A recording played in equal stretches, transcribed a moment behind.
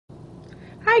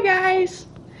Hi guys!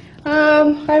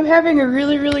 I'm having a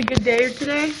really good day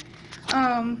today.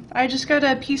 I just got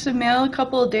a piece of mail a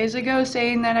couple of days ago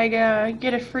saying that I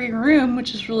get a free room,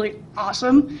 which is really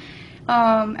awesome,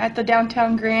 at the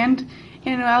Downtown Grand.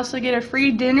 And I also get a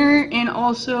free dinner, and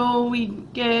also we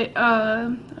get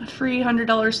a free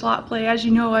 $100 slot play. As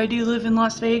you know, I do live in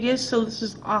Las Vegas, so this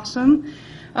is awesome.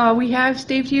 We have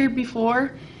stayed here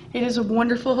before. It is a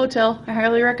wonderful hotel. I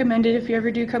highly recommend it if you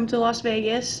ever do come to Las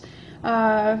Vegas.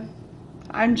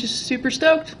 I'm just super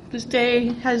stoked. This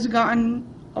day has gotten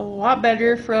a lot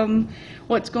better from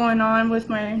what's going on with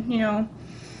my,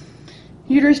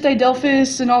 uterus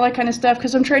didelphys and all that kind of stuff,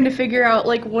 because I'm trying to figure out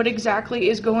like what exactly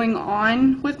is going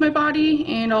on with my body,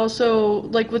 and also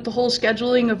like with the whole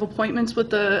scheduling of appointments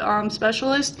with the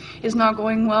specialist is not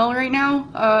going well right now.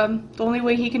 The only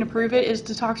way he can approve it is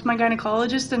to talk to my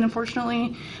gynecologist, and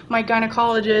unfortunately my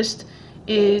gynecologist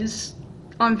is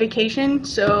on vacation,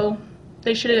 so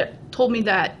they should have told me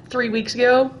that 3 weeks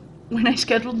ago when I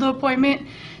scheduled the appointment.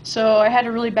 So I had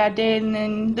a really bad day, and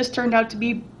then this turned out to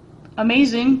be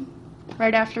amazing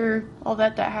right after all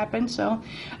that happened. So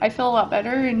I feel a lot better,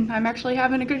 and I'm actually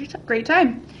having a great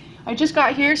time. I just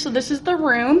got here, so this is the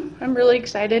room. I'm really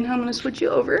excited. I'm gonna switch you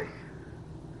over.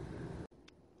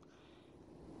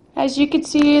 As you can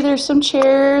see, there's some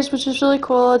chairs, which is really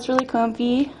cool. It's really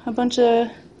comfy. A bunch of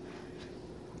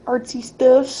artsy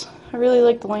stuffs. I really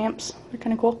like the lamps. They're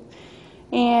kind of cool.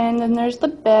 And then there's the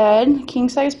bed, king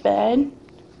size bed.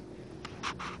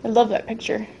 I love that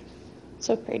picture. It's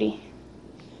so pretty.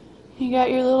 You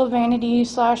got your little vanity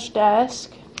slash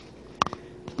desk.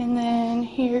 And then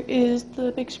here is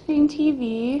the big screen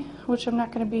TV, which I'm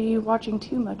not going to be watching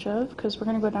too much of because we're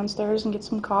going to go downstairs and get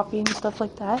some coffee and stuff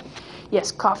like that.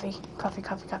 Yes, coffee. Coffee.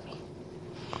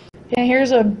 And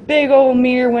here's a big old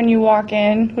mirror when you walk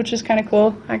in, which is kind of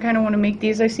cool. I kind of want to make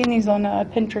these. I've seen these on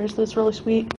Pinterest. That's really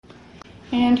sweet.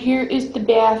 And here is the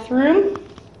bathroom.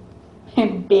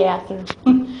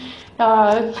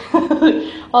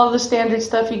 All the standard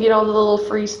stuff. You get all the little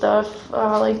free stuff,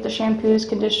 like the shampoos,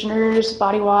 conditioners,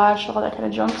 body wash, all that kind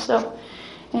of junk stuff.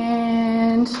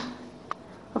 And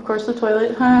of course the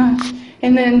toilet.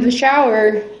 And then the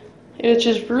shower, which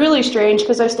is really strange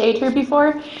because I stayed here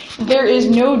before. There is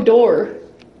no door.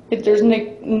 There's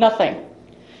nothing.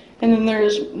 And then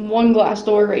there's one glass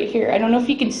door right here. I don't know if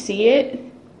you can see it,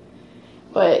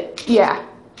 but yeah.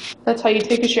 That's how you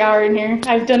take a shower in here.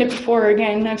 I've done it before,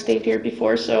 again. I've stayed here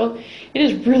before, so it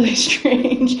is really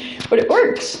strange, but it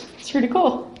works. It's pretty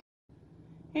cool.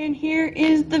 And here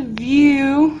is the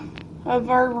view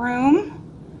of our room,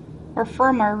 or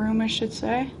from our room, I should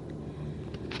say.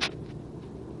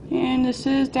 And this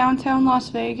is downtown Las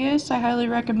Vegas. I highly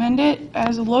recommend it.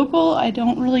 As a local, I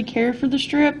don't really care for the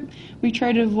Strip. We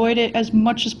try to avoid it as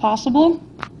much as possible.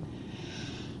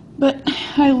 But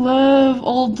I love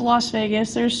old Las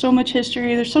Vegas. There's so much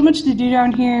history. There's so much to do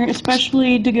down here,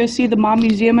 especially to go see the Mob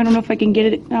Museum. I don't know if I can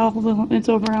get it. Oh, well, it's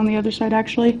over on the other side,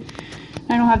 actually.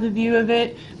 I don't have the view of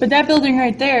it. But that building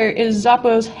right there is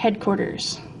Zappos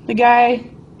headquarters. The guy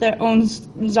that owns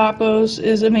Zappos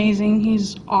is amazing.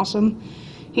 He's awesome.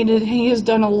 He has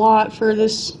done a lot for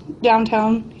this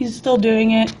downtown. He's still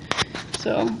doing it.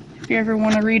 So if you ever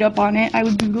want to read up on it, I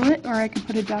would Google it, or I can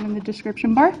put it down in the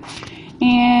description bar.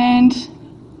 And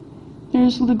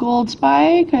there's the Gold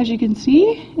Spike, as you can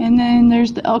see, and then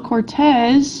there's the El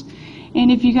Cortez.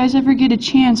 And if you guys ever get a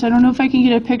chance, I don't know if I can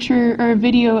get a picture or a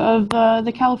video of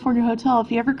the California Hotel. If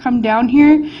you ever come down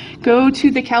here, go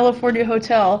to the California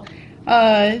Hotel.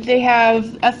 They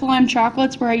have Ethel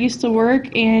chocolates where I used to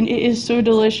work, and it is so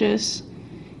delicious.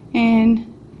 And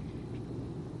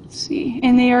let's see,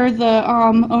 and they are the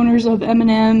owners of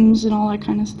M&M's and all that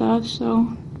kind of stuff,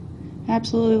 so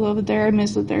absolutely love it there. I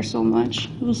miss it there so much.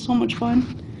 It was so much fun.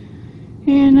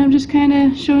 And I'm just kind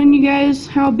of showing you guys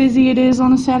how busy it is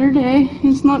on a Saturday.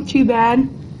 It's not too bad.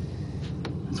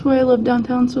 That's why I love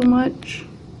downtown so much.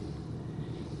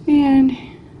 And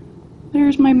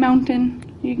there's my mountain.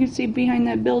 You can see behind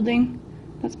that building.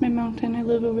 That's my mountain. I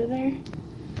live over there.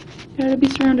 Gotta be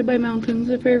surrounded by mountains.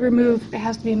 If I ever move, it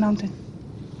has to be a mountain.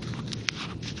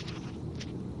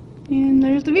 And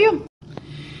there's the view.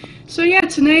 So yeah,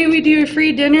 tonight we do a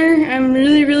free dinner. I'm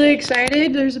really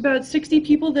excited. There's about 60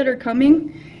 people that are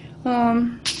coming.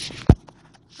 I'll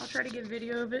try to get a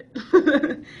video of it.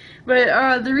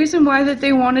 But the reason why that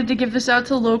they wanted to give this out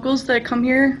to locals that come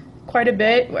here quite a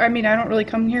bit, I mean, I don't really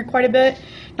come here quite a bit.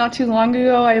 Not too long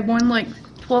ago, I won like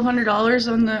 $1,200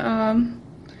 on the,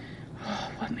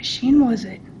 what machine was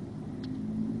it?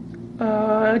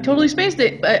 I totally spaced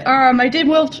it, but I did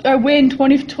win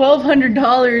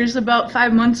 $1,200 about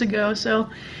 5 months ago, so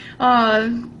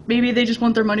Maybe they just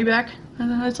want their money back.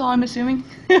 That's all I'm assuming.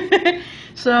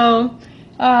 So,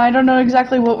 I don't know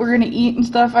exactly what we're gonna eat and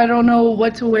stuff. I don't know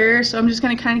what to wear, so I'm just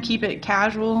gonna kind of keep it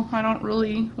casual. I don't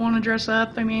really want to dress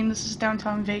up. I mean, this is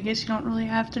downtown Vegas. You don't really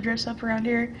have to dress up around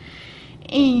here.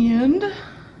 And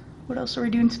what else are we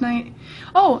doing tonight?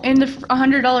 Oh, and the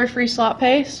 $100 free slot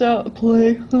pay. So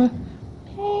play.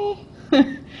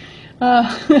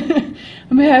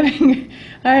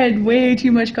 I had way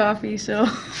too much coffee, so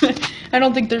I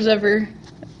don't think there's ever,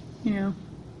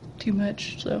 too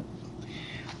much. So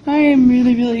I am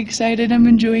really, really excited. I'm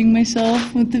enjoying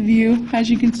myself with the view, as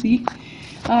you can see.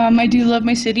 I do love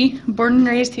my city. Born and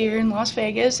raised here in Las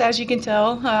Vegas, as you can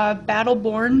tell.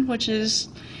 Battleborn, which is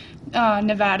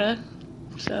Nevada.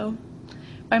 So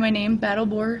by my name,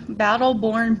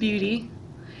 Battleborn Beauty.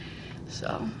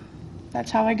 So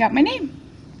that's how I got my name.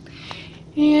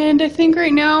 And I think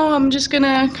right now I'm just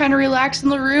gonna kind of relax in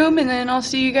the room, and then I'll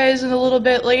see you guys in a little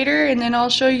bit later, and then I'll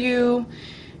show you,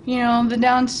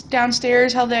 the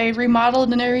downstairs, how they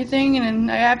remodeled and everything, and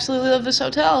I absolutely love this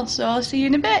hotel, so I'll see you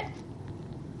in a bit.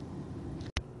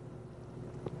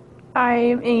 I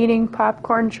am eating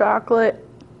popcorn chocolate.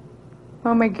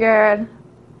 Oh my god.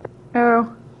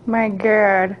 Oh my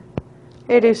god.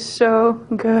 It is so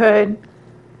good.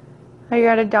 I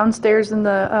got it downstairs in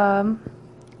the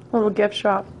little gift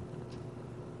shop.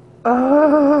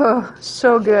 Oh,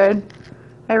 so good.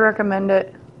 I recommend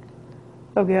it.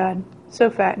 Oh god, so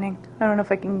fattening. I don't know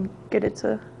if I can get it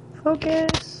to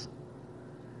focus.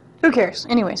 Who cares?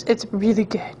 Anyways, it's really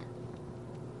good.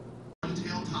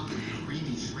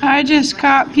 I just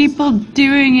caught people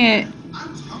doing it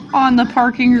on the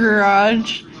parking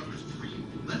garage.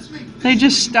 They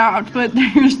just stopped, but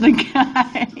there's the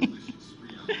guy.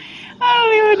 I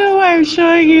don't even know why I'm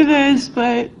showing you this,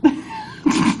 but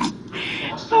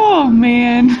oh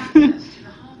man.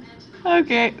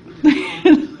 Okay.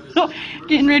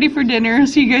 Getting ready for dinner. I'll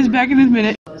see you guys back in a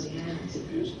minute.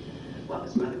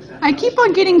 I keep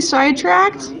on getting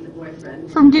sidetracked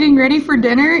from getting ready for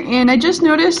dinner, and I just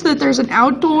noticed that there's an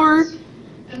outdoor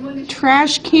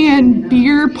trash can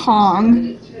beer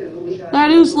pong.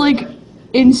 That is like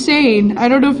insane. I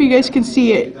don't know if you guys can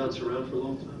see it.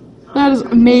 That is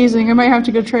amazing. I might have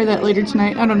to go try that later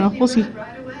tonight. I don't know. We'll see.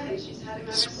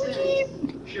 Sweet.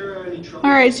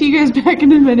 Alright, see you guys back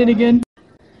in a minute again.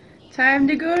 Time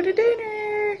to go to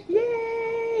dinner.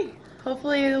 Yay!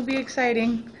 Hopefully it'll be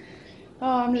exciting.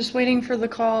 Oh, I'm just waiting for the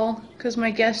call because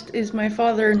my guest is my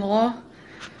father-in-law.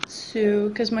 So,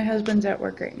 because my husband's at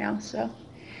work right now. So,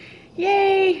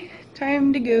 yay!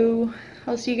 Time to go.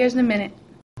 I'll see you guys in a minute.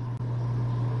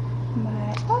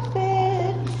 My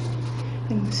outfit.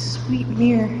 And the sweet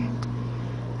mirror.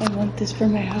 I want this for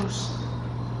my house.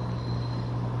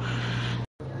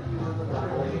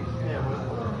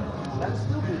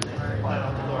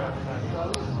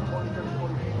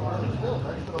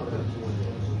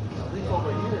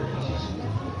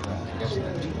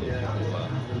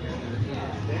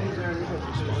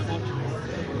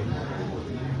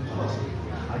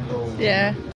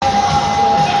 Yeah.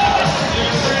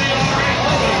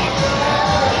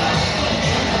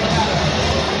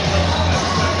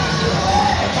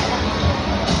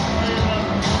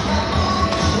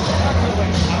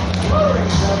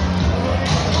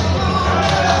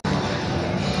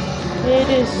 It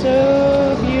is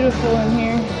so beautiful in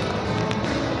here.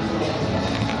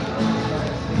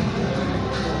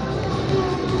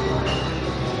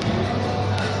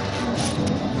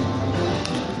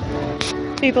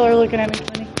 People are looking at me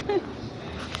funny.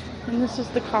 And this is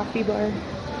the coffee bar.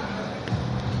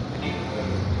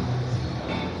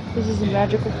 This is a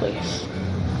magical place.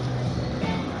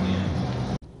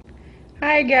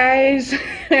 Hi guys!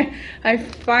 I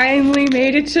finally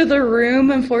made it to the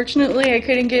room. Unfortunately, I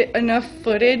couldn't get enough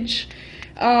footage.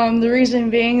 The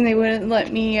reason being they wouldn't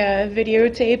let me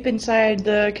videotape inside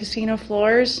the casino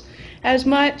floors as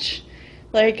much.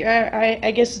 Like,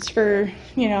 I guess it's for,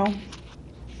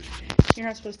 you're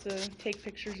not supposed to take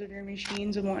pictures of your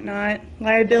machines and whatnot.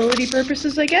 Liability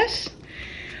purposes, I guess.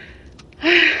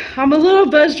 I'm a little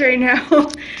buzzed right now.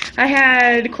 I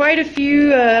had quite a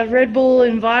few Red Bull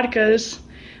and vodkas.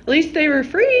 At least they were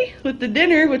free with the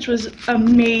dinner, which was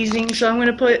amazing. So I'm going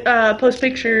to put post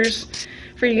pictures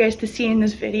for you guys to see in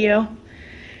this video.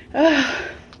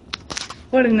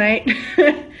 What a night.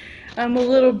 I'm a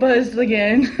little buzzed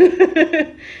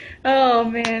again. Oh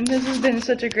man, this has been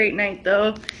such a great night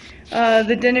though.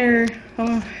 The dinner,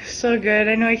 oh, so good.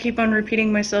 I know I keep on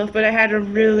repeating myself, but I had a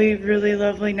really, really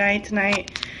lovely night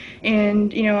tonight.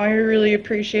 And, I really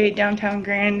appreciate Downtown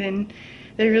Grand, and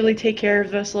they really take care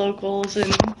of us locals,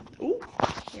 and, ooh,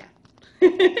 yeah.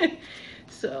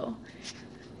 So,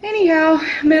 anyhow,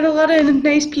 met a lot of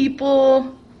nice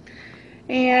people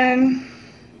and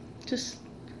just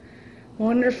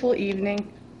wonderful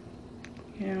evening.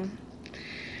 Yeah.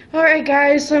 Alright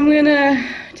guys, I'm gonna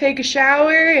take a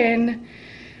shower and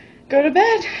go to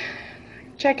bed.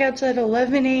 Checkout's at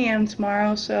 11 a.m.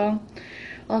 tomorrow, so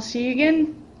I'll see you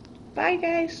again. Bye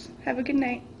guys. Have a good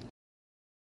night.